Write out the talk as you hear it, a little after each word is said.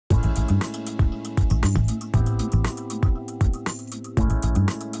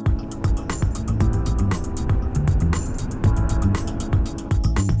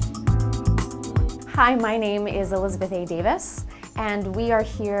Hi, my name is Elizabeth A. Davis, and we are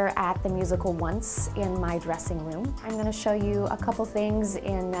here at the musical Once in my dressing room. I'm going to show you a couple things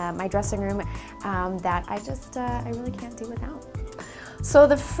in my dressing room that I really can't do without. So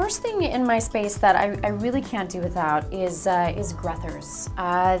the first thing in my space that I really can't do without is Grethers.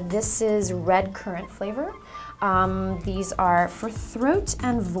 This is red currant flavor. These are for throat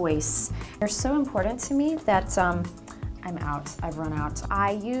and voice. They're so important to me that I'm out, I've run out.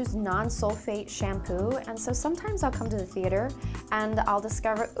 I use non-sulfate shampoo, and so sometimes I'll come to the theater and I'll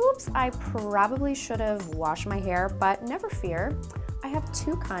discover, oops, I probably should have washed my hair, but never fear. I have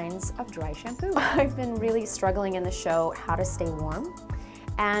two kinds of dry shampoo. I've been really struggling in the show how to stay warm,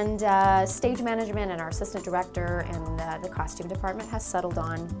 and stage management and our assistant director and the costume department has settled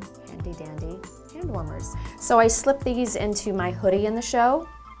on handy-dandy hand warmers. So I slip these into my hoodie in the show.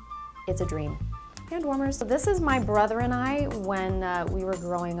 It's a dream. Hand warmers. So this is my brother and I when we were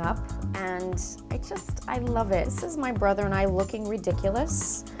growing up, and I love it. This is my brother and I looking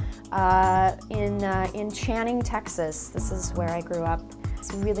ridiculous in Channing, Texas. This is where I grew up.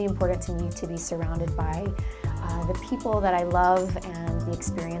 It's really important to me to be surrounded by the people that I love and the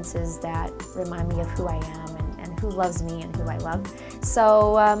experiences that remind me of who I am and who loves me and who I love.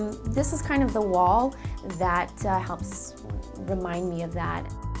 So this is kind of the wall that helps remind me of that.